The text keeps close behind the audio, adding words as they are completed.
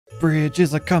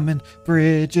Bridges are coming,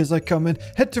 bridges are coming.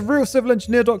 Head to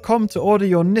realcivilengineer.com to order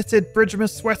your knitted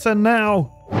Bridgemas Sweater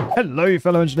now. Hello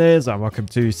fellow engineers and welcome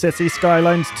to Cities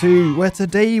Skylines 2, where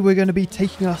today we're going to be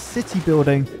taking our city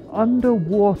building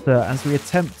underwater as we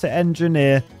attempt to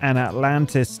engineer an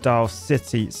Atlantis style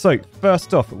city. So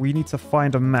first off, we need to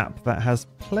find a map that has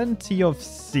plenty of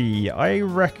sea. I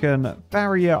reckon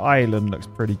Barrier Island looks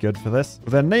pretty good for this.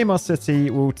 We'll then name our city,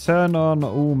 we'll turn on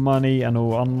all money and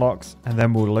all unlocks, and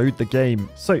then we'll load the game.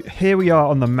 So here we are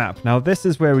on the map. Now this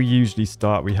is where we usually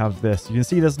start. We have this. You can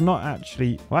see there's not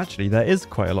actually, well actually there is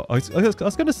quite a lot. I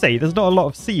was going to say there's not a lot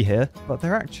of sea here, but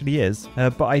there actually is.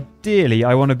 But ideally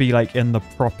I want to be like in the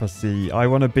proper sea. I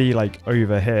want to be like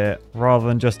over here rather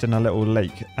than just in a little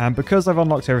lake. And because I've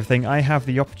unlocked everything, I have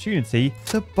the opportunity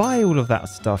to buy all of that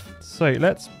stuff. So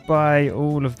let's buy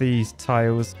all of these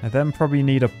tiles. I then probably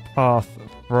need a path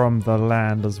from the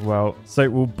land as well. So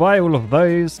we'll buy all of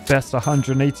those. Best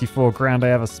 184 grand I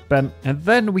ever spent. And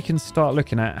then we can start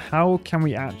looking at how can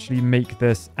we actually make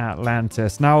this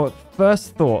Atlantis. Now,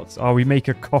 first thoughts are we make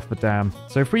a cofferdam.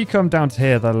 So if we come down to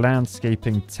here, the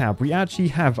landscaping tab, we actually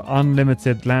have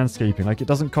unlimited landscaping. Like it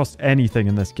doesn't cost anything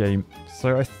in this game.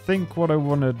 So I think what I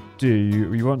want to do,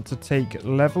 we want to take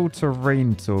level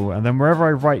terrain tool, and then wherever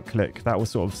I right click, that will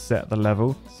sort of set the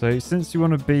level. So since you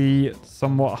want to be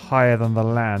somewhat higher than the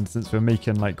land, since we're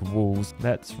making like walls,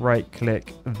 let's right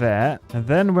click there. And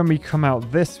then when we come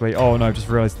out this way, oh no, I just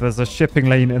realized there's a shipping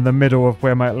lane in the middle of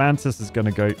where my Atlantis is going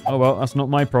to go. Oh well, that's not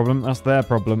my problem, that's their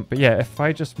problem. But yeah, if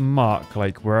I just mark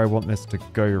like where I want this to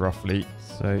go roughly,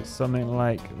 so something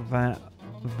like that.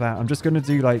 I'm just going to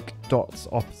do like dots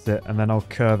opposite, and then I'll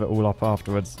curve it all up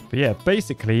afterwards. But yeah,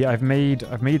 basically I've made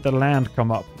the land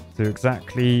come up to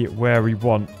exactly where we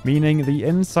want, meaning the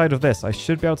inside of this I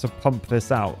should be able to pump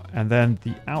this out, and then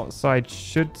the outside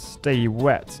should stay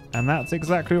wet, and that's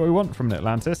exactly what we want from the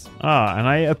Atlantis. And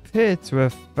I appear to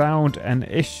have found an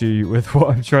issue with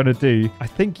what I'm trying to do. I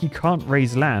think you can't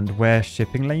raise land where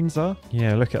shipping lanes are.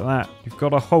 Yeah, look at that. You've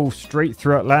got a hole straight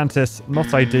through Atlantis.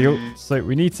 Not ideal. So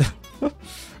we need to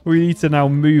we need to now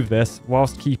move this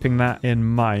whilst keeping that in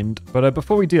mind. But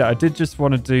before we do that, I did just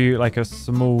want to do like a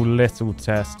small little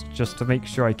test just to make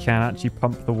sure I can actually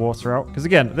pump the water out. Because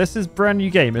again, this is a brand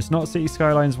new game. It's not Cities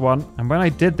Skylines 1. And when I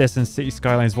did this in Cities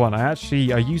Skylines 1, I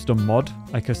used a mod,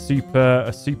 like a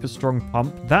super strong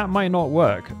pump. That might not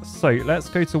work. So let's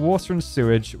go to water and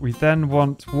sewage. We then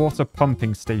want water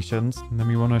pumping stations. And then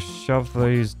we want to shove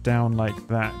those down like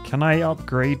that. Can I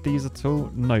upgrade these at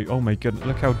all? No. Oh my goodness.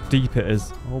 Look how deep it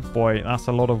is. Oh boy, that's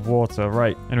a lot of water.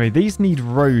 Right. Anyway, these need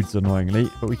roads annoyingly,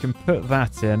 but we can put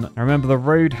that in. And remember, the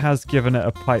road has given it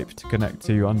a pipe to connect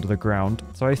to under the ground.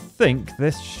 So I think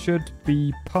this should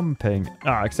be pumping.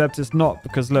 Except it's not,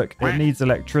 because look, it needs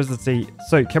electricity.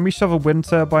 So can we shove a wind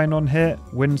turbine on here?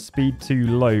 Wind speed too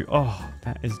low. Oh,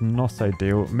 that is not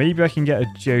ideal. Maybe I can get a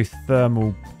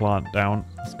geothermal plant down.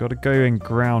 It's got to go in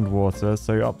groundwater,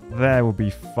 so up there will be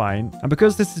fine. And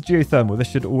because this is geothermal, this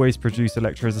should always produce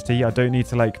electricity. I don't need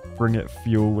to like bring it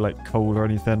fuel like coal or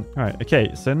anything. All right,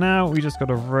 okay, so now we just got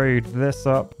to road this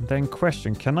up. Then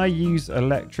question, can I use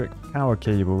electric power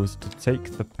cables to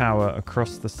take the power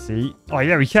across the sea? Oh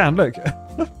yeah, we can, look.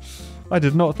 I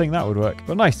did not think that would work,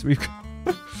 but nice.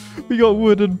 We got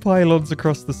wooden pylons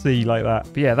across the sea like that.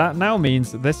 But yeah, that now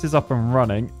means that this is up and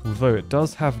running, although it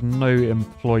does have no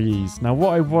employees. Now,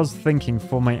 what I was thinking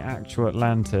for my actual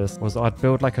Atlantis was I'd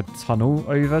build like a tunnel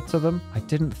over to them. I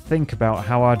didn't think about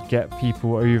how I'd get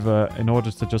people over in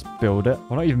order to just build it.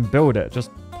 Well, not even build it,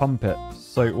 just pump it.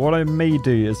 So what I may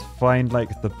do is find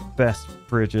like the best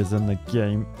bridges in the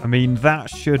game. I mean, that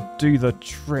should do the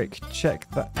trick. Check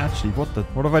that. Actually, what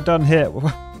have I done here?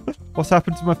 What's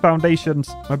happened to my foundations?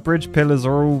 My bridge pillars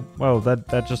are all, well,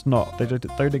 they're just not. They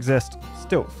don't exist.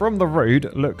 Still, from the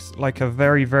road, looks like a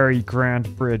very, very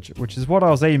grand bridge, which is what I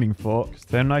was aiming for. Because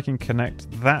then I can connect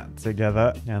that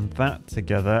together and that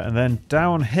together. And then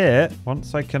down here,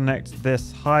 once I connect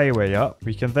this highway up,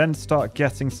 we can then start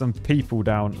getting some people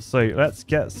down. So let's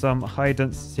get some high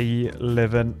density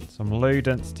living, some low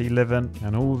density living,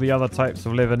 and all the other types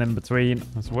of living in between,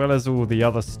 as well as all the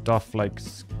other stuff like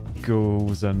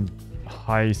schools and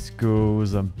high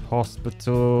schools and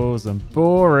hospitals and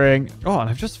boring. Oh, and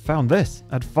I've just found this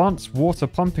advanced water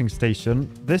pumping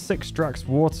station. This extracts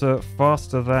water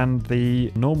faster than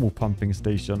the normal pumping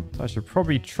station. So I should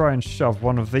probably try and shove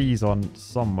one of these on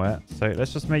somewhere. So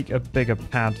let's just make a bigger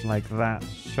pad like that.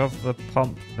 Shove the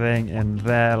pump thing in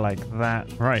there like that.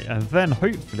 Right, and then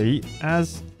hopefully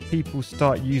as people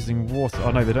start using water?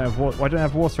 Oh no, they don't have water. Why don't I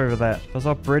have water over there? Does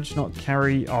our bridge not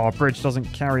carry? Oh, our bridge doesn't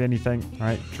carry anything. All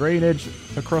right, drainage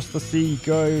across the sea,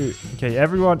 go. Okay,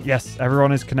 everyone. Yes,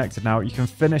 everyone is connected now. You can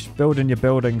finish building your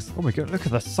buildings. Oh my god, look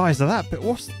at the size of that bit.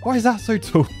 Why is that so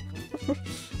tall?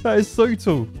 That is so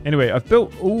tall. Anyway, I've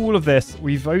built all of this.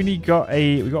 We've got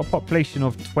a population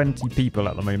of 20 people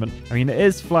at the moment. I mean, it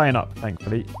is flying up,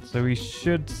 thankfully. So we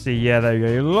should see, yeah, there we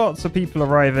go. Lots of people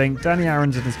arriving. Danny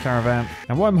Aaron's in his caravan.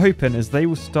 And what I'm hoping is they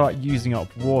will start using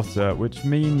up water, which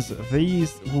means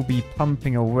these will be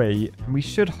pumping away. And we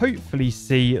should hopefully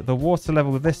see the water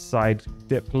level this side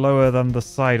dip lower than the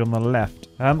side on the left.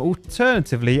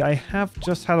 Alternatively, I have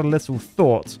just had a little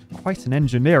thought, quite an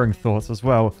engineering thought as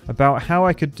well, about how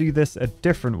I could do this a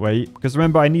different way. Because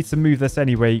remember, I need to move this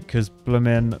anyway, because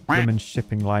bloomin'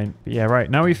 shipping line. But yeah, right,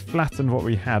 now we've flattened what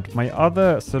we had. My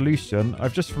other solution,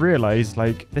 I've just realized,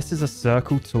 like, this is a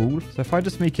circle tool. So if I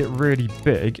just make it really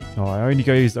big, oh, it only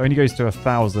goes to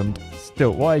 1,000.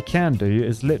 Still, what I can do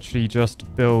is literally just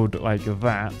build like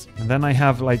that. And then I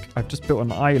have like, I've just built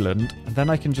an island, and then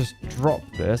I can just drop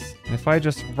this. And if I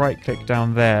just right click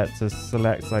down there to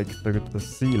select like the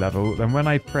sea level, then when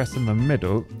I press in the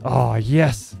middle, oh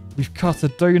yes, we've cut a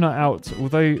donut out.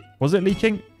 Although, was it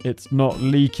leaking? It's not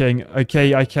leaking.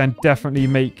 Okay, I can definitely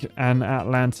make an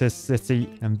Atlantis city.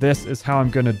 And this is how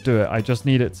I'm going to do it. I just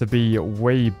need it to be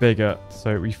way bigger.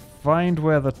 So we find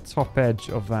where the top edge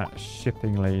of that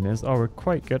shipping lane is. Oh, we're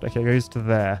quite good. Okay, it goes to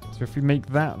there. So if we make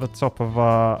that the top of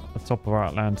our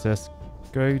Atlantis,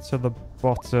 go to the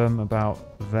bottom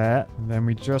about there, and then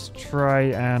we just try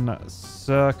and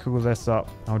circle this up.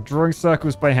 Now, drawing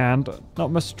circles by hand,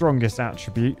 not my strongest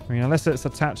attribute. I mean, unless it's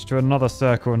attached to another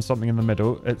circle and something in the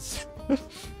middle, it's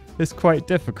it's quite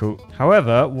difficult.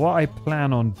 However, what I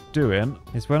plan on doing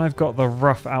is when I've got the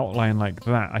rough outline like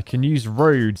that, I can use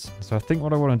roads. So I think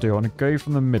what I want to do, I want to go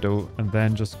from the middle and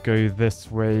then just go this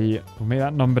way. We'll make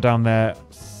that number down there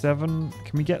 7.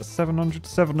 Can we get 700?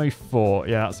 704.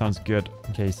 Yeah, that sounds good.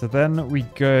 Okay, so then we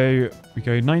go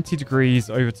 90 degrees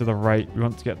over to the right. We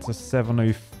want to get to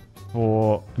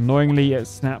 704. Annoyingly, it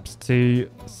snaps to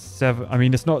 7. I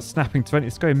mean, it's not snapping 20.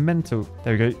 It's going mental.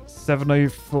 There we go.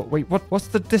 704. Wait, what's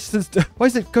the distance? Why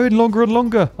is it going longer and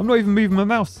longer? I'm not even moving my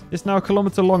mouse. It's now 1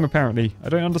 kilometer long, apparently. I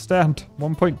don't understand.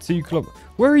 1.2 kilometers.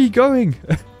 Where are you going?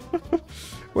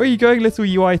 Where are you going, little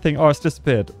UI thing? Oh, it's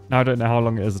disappeared. Now I don't know how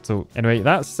long it is at all. Anyway,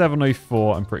 that's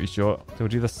 704, I'm pretty sure. So we'll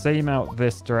do the same out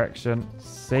this direction.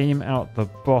 Same out the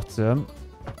bottom.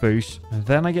 Boosh. And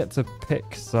then I get to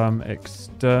pick some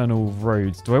external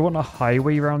roads. Do I want a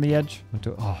highway around the edge?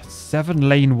 Oh,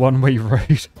 7-lane one-way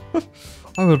road.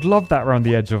 I would love that around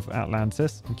the edge of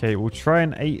Atlantis. Okay, we'll try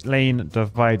an 8-lane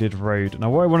divided road.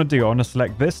 Now, what I want to do, I want to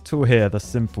select this tool here, the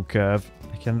simple curve.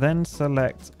 I can then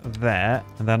select there,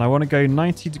 and then I want to go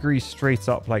 90 degrees straight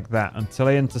up like that until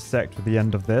I intersect with the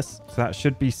end of this. So that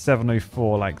should be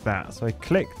 704 like that. So I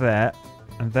click there,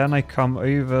 and then I come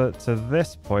over to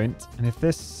this point, and if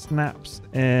this snaps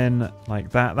in like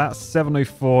that, that's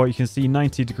 704. You can see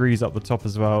 90 degrees up the top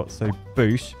as well, so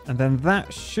boosh. And then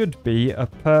that should be a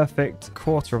perfect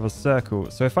quarter of a circle.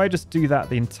 So if I just do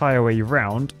that the entire way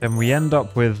around, then we end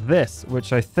up with this,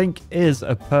 which I think is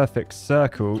a perfect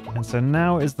circle. And so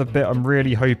now is the bit I'm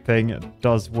really hoping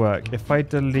does work. If I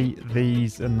delete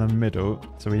these in the middle,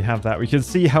 so we have that, we can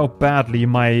see how badly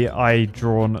my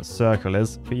eye-drawn circle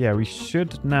is. But yeah, we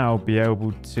should now be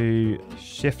able to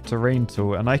shift terrain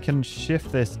tool, and I can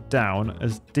shift this down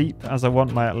as deep as I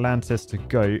want my Atlantis to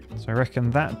go. So I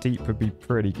reckon that deep would be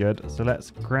pretty good. So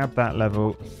let's grab that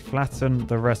level, flatten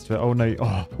the rest of it. Oh no,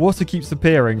 oh, water keeps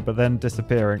appearing but then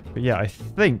disappearing. But yeah, I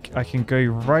think I can go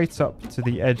right up to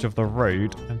the edge of the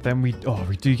road, and then we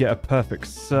do get a perfect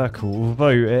circle, although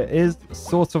it is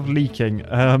sort of leaking.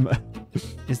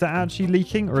 Is that actually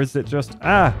leaking, or is it just...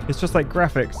 it's just like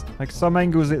graphics. Like some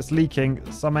angles it's leaking,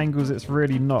 some angles it's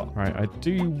really not. Right, I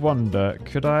do wonder,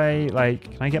 can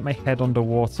I get my head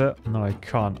underwater? No, I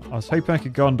can't. I was hoping I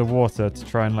could go underwater to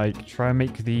try and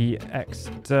make the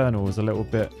externals a little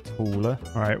bit taller.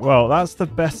 All right, well, that's the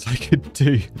best I could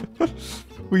do.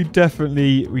 We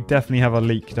definitely have a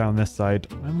leak down this side.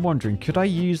 I'm wondering, could I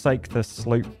use like the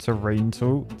slope terrain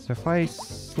tool? So if I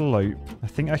slope, I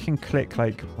think I can click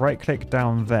right click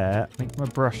down there, make my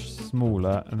brush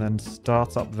smaller, and then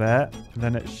start up there. And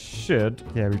then it should,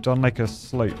 yeah, we've done like a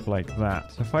slope like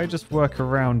that. So if I just work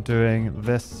around doing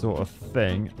this sort of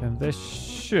thing, then this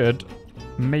should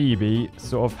maybe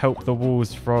sort of help the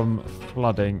walls from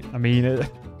flooding. I mean,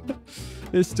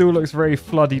 it still looks very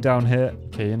floody down here.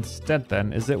 Okay, instead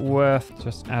then, is it worth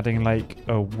just adding like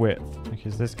a width?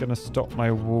 Because this going to stop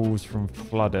my walls from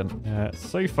flooding?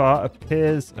 So far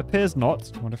appears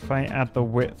not. What if I add the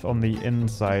width on the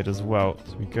inside as well?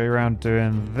 So we go around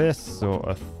doing this sort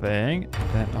of thing.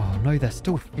 Then, oh no, they're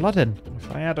still flooding.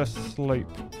 If I add a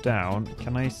slope down,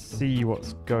 can I see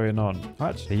what's going on?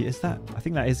 Actually, I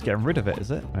think that is getting rid of it,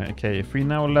 is it? Right, okay, if we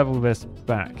now level this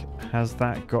back, has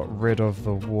that got rid of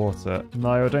the water?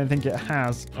 No, I don't think it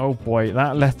has. Oh boy,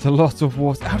 that left a lot of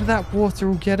water. How did that water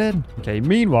all get in? Okay,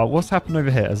 meanwhile, what's happened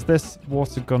over here? Has this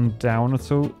water gone down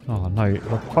at all? Oh no,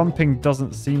 the pumping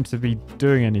doesn't seem to be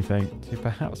doing anything. So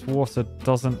perhaps water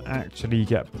doesn't actually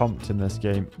get pumped in this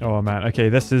game. Oh man, okay,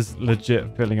 this is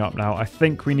legit filling up now. I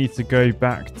think we need to go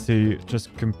back to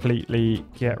just completely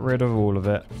get rid of all of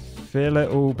it. Fill it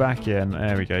all back in.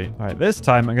 There we go. All right, this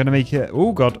time I'm going to make it,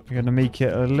 oh god, I'm going to make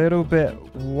it a little bit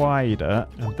wider,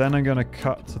 and then I'm going to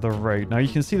cut to the road. Now you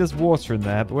can see there's water in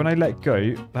there, but when I let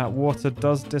go, that water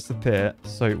does disappear.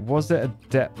 So was it a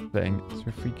depth thing? So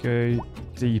if we go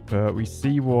deeper, we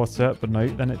see water, but no,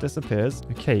 then it disappears.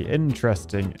 Okay,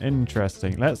 interesting.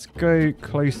 Let's go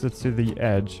closer to the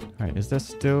edge. All right, is there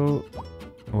still...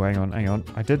 Oh, hang on.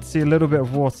 I did see a little bit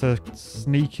of water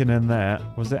sneaking in there.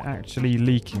 Was it actually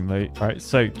leaking though? Right,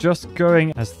 so just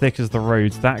going as thick as the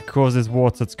roads, that causes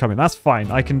water to come in. That's fine.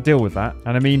 I can deal with that.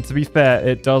 And I mean, to be fair,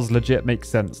 it does legit make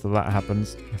sense that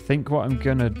happens. I think what I'm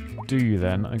going to do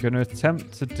then, I'm going to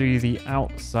attempt to do the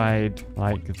outside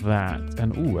like that.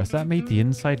 And oh, has that made the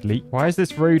inside leak? Why is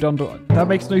this road under... That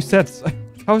makes no sense.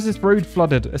 How is this road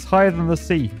flooded? It's higher than the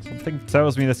sea. Something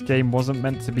tells me this game wasn't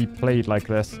meant to be played like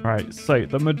this. Right, so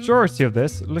the majority of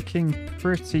this looking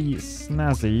pretty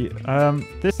snazzy.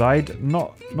 This side,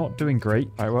 not doing great.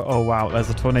 Right, well, oh wow, there's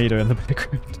a tornado in the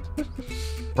background.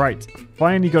 Right,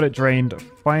 finally got it drained.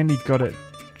 Finally got it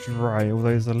dry, although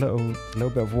there's a little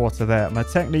bit of water there. My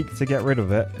technique to get rid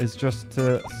of it is just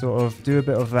to sort of do a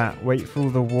bit of that, wait for all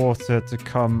the water to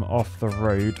come off the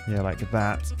road, yeah, like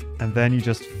that, and then you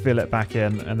just fill it back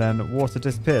in, and then water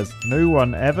disappears. No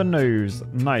one ever knows.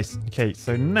 Nice. Okay,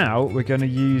 so now we're going to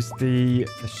use the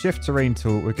shift terrain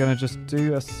tool. We're going to just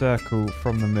do a circle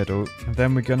from the middle, and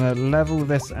then we're going to level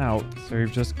this out, so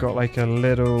we've just got like a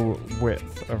little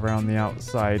width around the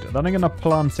outside. Then I'm going to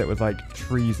plant it with like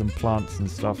trees and plants and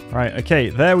stuff. Right, okay,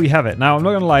 there we have it. Now, I'm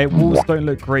not going to lie, walls don't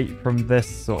look great from this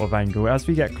sort of angle. As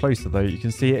we get closer, though, you can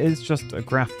see it is just a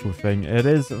graphical thing. It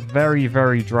is very,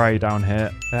 very dry down here.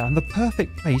 And the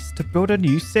perfect place to build a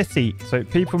new city. So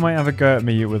people might have a go at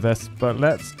me with this, but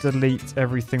let's delete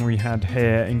everything we had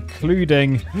here,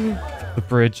 including the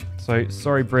bridge. So,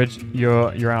 sorry, bridge,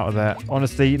 you're out of there.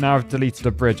 Honestly, now I've deleted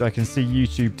a bridge, I can see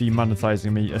YouTube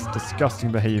demonetizing me. It's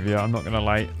disgusting behavior, I'm not going to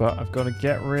lie. But I've got to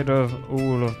get rid of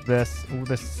all this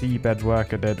seabed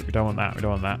work I did. We don't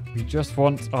want that. We just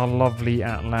want our lovely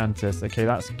Atlantis. Okay,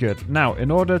 that's good. Now,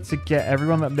 in order to get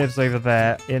everyone that lives over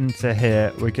there into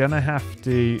here, we're going to have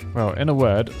to, well, in a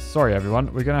word, sorry everyone,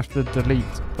 we're going to have to delete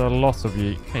the lot of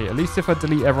you. Hey, at least if I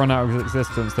delete everyone out of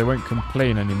existence, they won't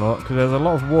complain anymore, because there's a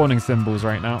lot of warning symbols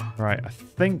right now. Right, I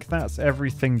think that's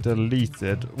everything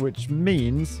deleted, which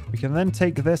means we can then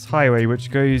take this highway,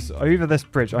 which goes over this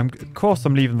bridge. Of course,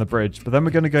 I'm leaving the bridge, but then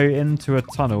we're going to go into a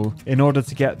tunnel in order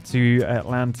to get to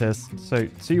Atlantis. So,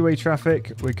 two-way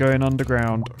traffic, we're going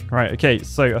underground. Right, okay,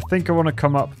 so I think I want to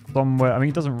come up somewhere. I mean,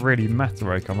 it doesn't really matter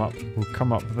where I come up. We'll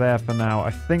come up there for now.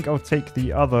 I think I'll take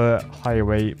the other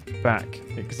highway back.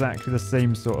 Exactly the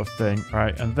same sort of thing.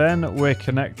 Right, and then we're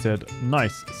connected.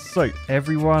 Nice. So,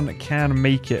 everyone can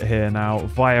make it here now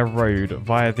via road,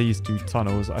 via these two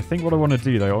tunnels. I think what I want to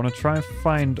do, though, I want to try and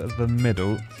find the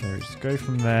middle. So, just go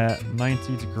from there,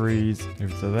 90 degrees,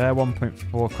 over to there,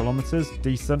 1.4 kilometers.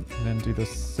 Decent. And then do the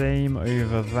same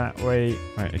over that way.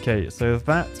 Right, okay, so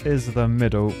that is the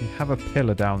middle. We have a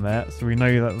pillar down there, so we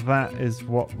know that that is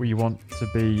what we want to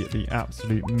be the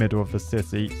absolute middle of the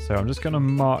city. So I'm just going to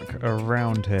mark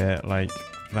around here like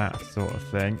that sort of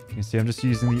thing. You can see I'm just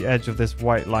using the edge of this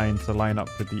white line to line up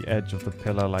with the edge of the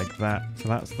pillar like that. So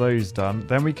that's those done.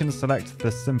 Then we can select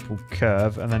the simple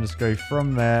curve and then just go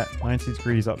from there 90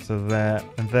 degrees up to there,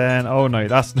 and then oh no,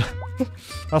 that's not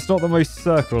that's not the most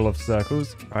circle of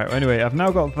circles. Right, well, anyway, I've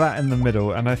now got that in the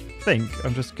middle, and I think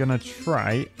I'm just gonna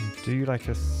try and do like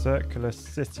a circular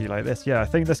city like this. Yeah, I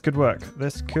think this could work.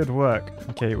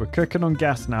 Okay, we're cooking on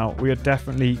gas now. We are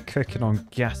definitely cooking on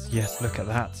gas. Yes, look at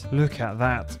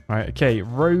that. that. Right, okay,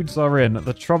 roads are in.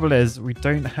 The trouble is we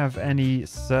don't have any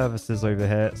services over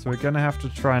here, so we're going to have to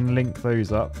try and link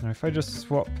those up. Now, if I just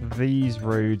swap these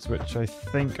roads, which I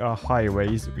think are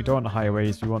highways, we don't want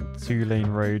highways, we want 2-lane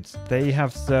roads. They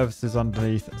have services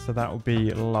underneath, so that will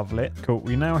be lovely. Cool,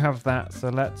 we now have that, so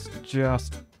let's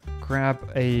just grab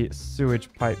a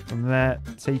sewage pipe from there,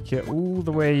 take it all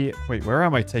the way. Wait, where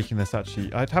am I taking this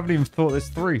actually? I haven't even thought this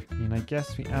through. I mean, I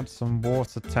guess we add some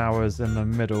water towers in the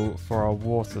middle for our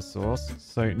water source.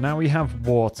 So now we have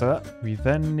water. We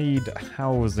then need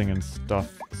housing and stuff.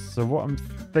 So what I'm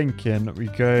thinking, we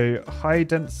go high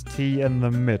density in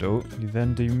the middle. You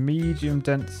then do medium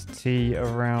density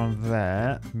around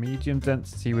there. Medium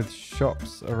density with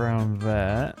shops around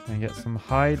there. And get some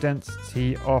high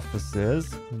density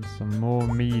offices. And some more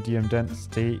medium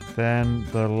density. Then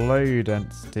the low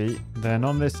density. Then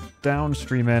on this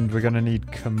downstream end, we're going to need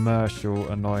commercial,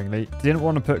 annoyingly. Didn't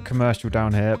want to put commercial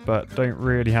down here, but don't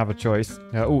really have a choice.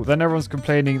 Oh, then everyone's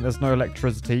complaining there's no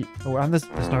electricity. Oh, and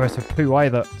there's nowhere to poo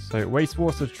either. So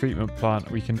wastewater treatment plant,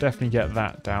 we can definitely get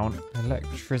that down.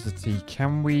 Electricity,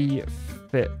 can we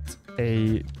fit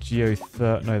a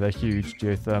geothermal? No, they're huge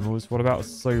geothermals. What about a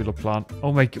solar plant?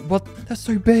 Oh my god, what? They're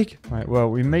so big. Right, well,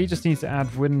 we may just need to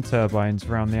add wind turbines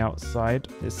around the outside.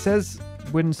 It says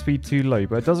wind speed too low,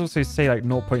 but it does also say like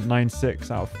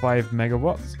 0.96 out of 5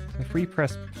 megawatts. If we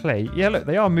press play, yeah, look,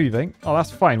 they are moving. Oh, that's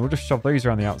fine. We'll just shove those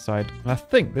around the outside. And I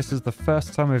think this is the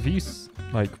first time I've used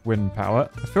like wind power.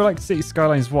 I feel like Cities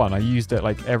Skylines 1, I used it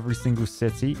like every single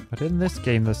city. But in this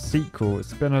game, the sequel,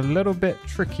 it's been a little bit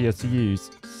trickier to use.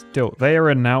 Still, they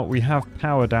are in now. We have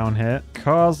power down here.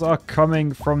 Cars are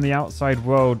coming from the outside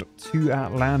world to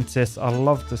Atlantis. I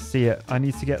love to see it. I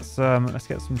need to get some, let's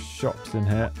get some shops in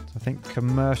here. So I think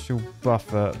commercial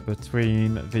buffer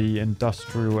between the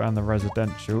industrial and the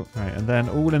residential. Right, and then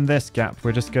all in this gap,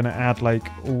 we're just going to add like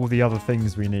all the other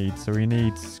things we need. So we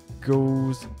need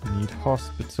schools, we need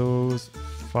hospitals,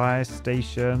 fire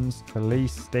stations,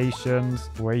 police stations,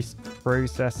 waste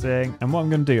processing. And what I'm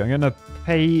going to do, I'm going to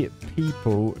pay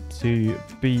people to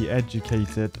be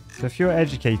educated. So if you're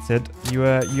educated, you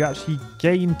actually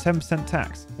gain 10%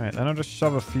 tax. Right, then I'll just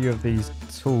shove a few of these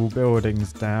tall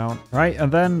buildings down. Right,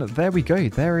 and then there we go.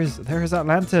 There is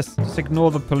Atlantis. Just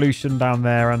ignore the pollution down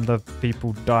there and the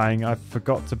people dying. I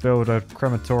forgot to build a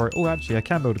crematorium. Oh, actually, I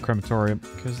can build a crematorium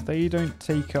because they don't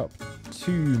take up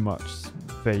too much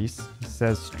space. He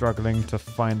says struggling to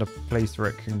find a place where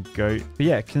it can go. But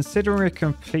yeah, considering we're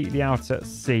completely out at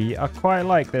sea, I quite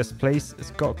like this place.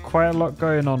 It's got quite a lot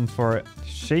going on for it.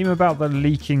 Shame about the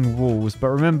leaking walls, but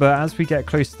remember, as we get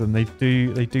close to them, they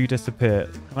do disappear.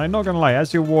 And I'm not gonna lie,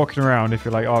 as you're walking around, if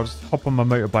you're like, oh, I'll just hop on my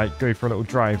motorbike, go for a little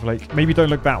drive, like maybe don't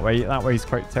look that way. That way is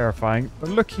quite terrifying. But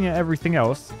looking at everything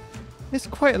else, it's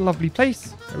quite a lovely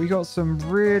place. We got some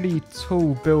really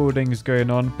tall buildings going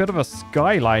on. Bit of a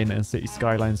skyline in Cities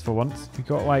Skylines for once. We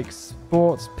got like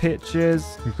sports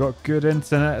pitches. We've got good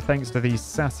internet thanks to these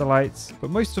satellites. But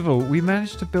most of all, we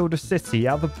managed to build a city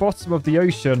at the bottom of the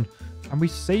ocean. And we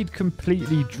stayed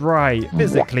completely dry,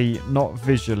 physically, not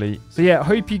visually. So yeah,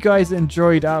 hope you guys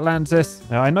enjoyed Atlantis.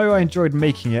 Now, I know I enjoyed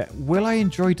making it. Will I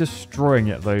enjoy destroying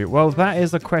it though? Well, that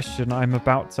is a question I'm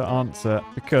about to answer.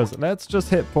 Because let's just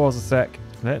hit pause a sec.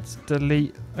 Let's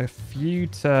delete a few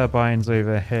turbines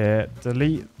over here.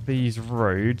 Delete these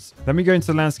roads. Then we go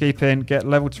into landscaping, get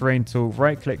level terrain tool,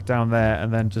 right click down there,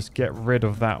 and then just get rid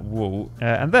of that wall.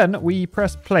 And then we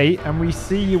press play and we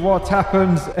see what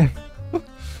happens.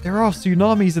 There are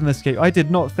tsunamis in this game. I did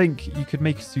not think you could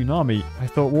make a tsunami. I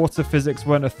thought water physics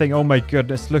weren't a thing. Oh my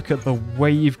goodness, look at the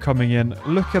wave coming in.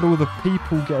 Look at all the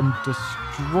people getting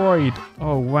destroyed.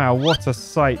 Oh wow, what a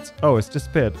sight. Oh, it's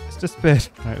disappeared. It's disappeared.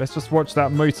 All right, let's just watch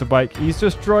that motorbike. He's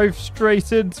just drove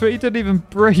straight into it. He didn't even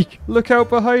brake. Look out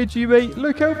behind you, mate.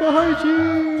 Look out behind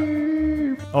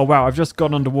you. Oh wow, I've just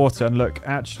gone underwater and look,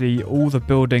 actually all the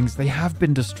buildings, they have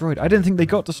been destroyed. I didn't think they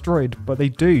got destroyed, but they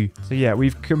do. So yeah,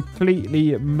 we've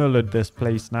completely mullered this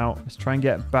place now. Let's try and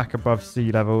get back above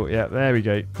sea level. Yeah, there we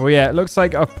go. Well, yeah, it looks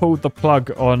like I've pulled the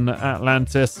plug on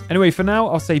Atlantis. Anyway, for now,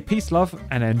 I'll say peace, love,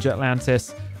 and end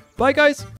Atlantis. Bye, guys.